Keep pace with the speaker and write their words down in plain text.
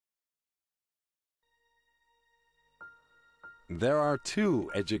There are two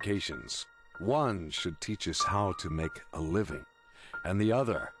educations. One should teach us how to make a living, and the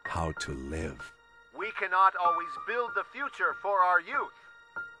other how to live. We cannot always build the future for our youth,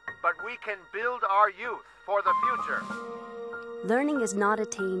 but we can build our youth for the future. Learning is not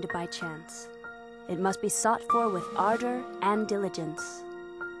attained by chance. It must be sought for with ardor and diligence.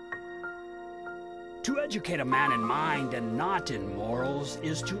 To educate a man in mind and not in morals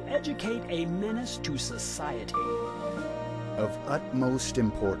is to educate a menace to society. Of utmost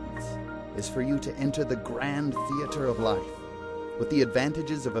importance is for you to enter the grand theater of life with the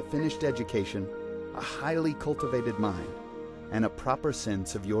advantages of a finished education, a highly cultivated mind, and a proper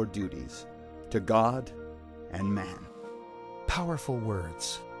sense of your duties to God and man. Powerful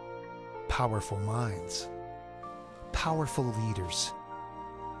words, powerful minds, powerful leaders.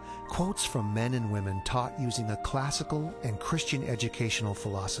 Quotes from men and women taught using a classical and Christian educational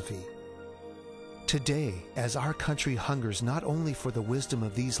philosophy. Today, as our country hungers not only for the wisdom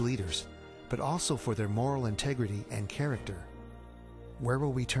of these leaders, but also for their moral integrity and character, where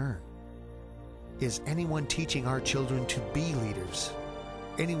will we turn? Is anyone teaching our children to be leaders?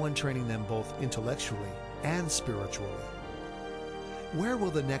 Anyone training them both intellectually and spiritually? Where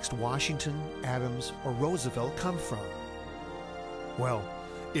will the next Washington, Adams, or Roosevelt come from? Well,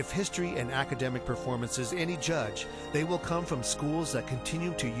 if history and academic performance is any judge, they will come from schools that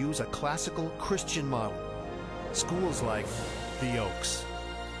continue to use a classical Christian model. Schools like the Oaks.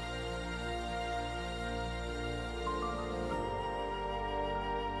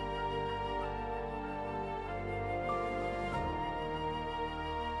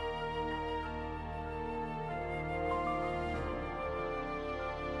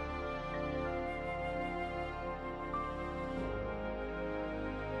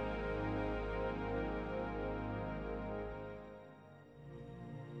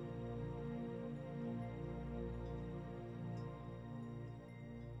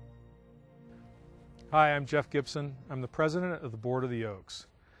 Hi, I'm Jeff Gibson. I'm the president of the Board of the Oaks.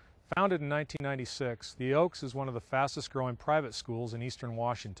 Founded in 1996, the Oaks is one of the fastest growing private schools in eastern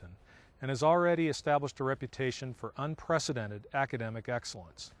Washington and has already established a reputation for unprecedented academic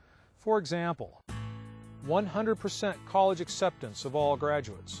excellence. For example, 100% college acceptance of all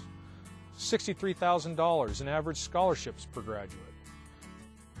graduates, $63,000 in average scholarships per graduate.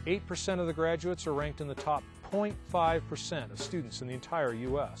 8% of the graduates are ranked in the top 0.5% of students in the entire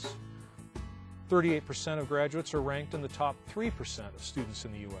U.S. 38% of graduates are ranked in the top 3% of students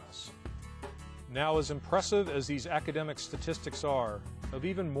in the U.S. Now, as impressive as these academic statistics are, of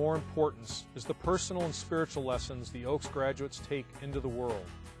even more importance is the personal and spiritual lessons the Oaks graduates take into the world.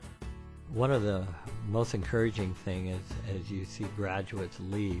 One of the most encouraging things as you see graduates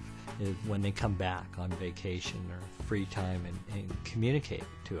leave is when they come back on vacation or free time and communicate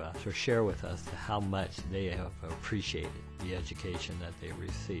to us or share with us how much they have appreciated the education that they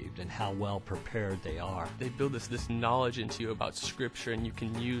received and how well prepared they are. They build this knowledge into you about Scripture, and you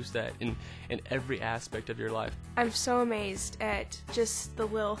can use that in every aspect of your life. I'm so amazed at just the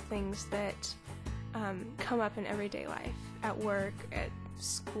little things that come up in everyday life, at work, at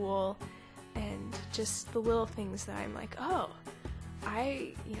school, and just the little things that I'm like, oh,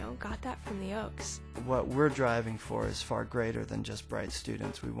 I got that from the Oaks. What we're driving for is far greater than just bright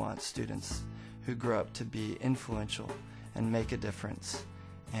students. We want students who grow up to be influential and make a difference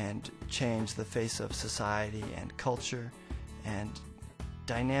and change the face of society and culture and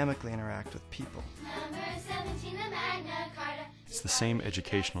dynamically interact with people. Number 17, the Magna Carta. It's the same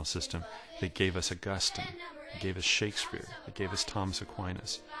educational system that gave us Augustine, that gave us Shakespeare, that gave us Thomas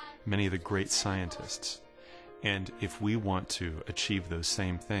Aquinas, many of the great scientists. And if we want to achieve those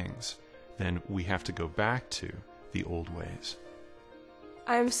same things, then we have to go back to the old ways.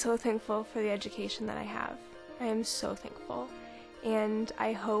 I'm so thankful for the education that I have. I am so thankful. And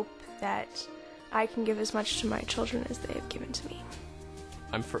I hope that I can give as much to my children as they have given to me.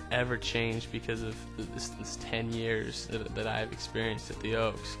 I'm forever changed because of this 10 years that I've experienced at the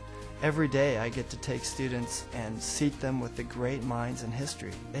Oaks. Every day I get to take students and seat them with the great minds in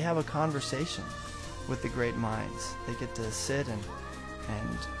history. They have a conversation with the great minds. They get to sit and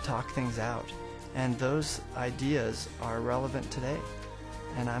talk things out. And those ideas are relevant today,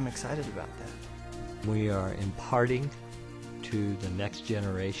 and I'm excited about that. We are imparting to the next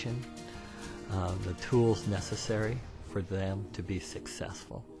generation the tools necessary for them to be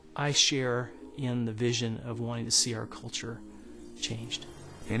successful. I share in the vision of wanting to see our culture changed.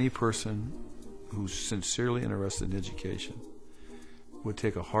 Any person who's sincerely interested in education would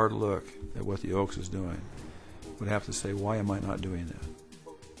take a hard look at what the Oaks is doing, would have to say, why am I not doing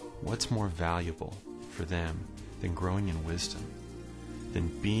that? What's more valuable for them than growing in wisdom, than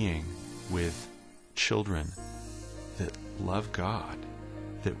being with children that love God,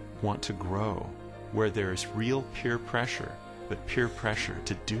 that want to grow, where there is real peer pressure, but peer pressure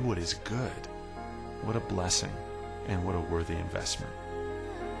to do what is good. What a blessing and what a worthy investment.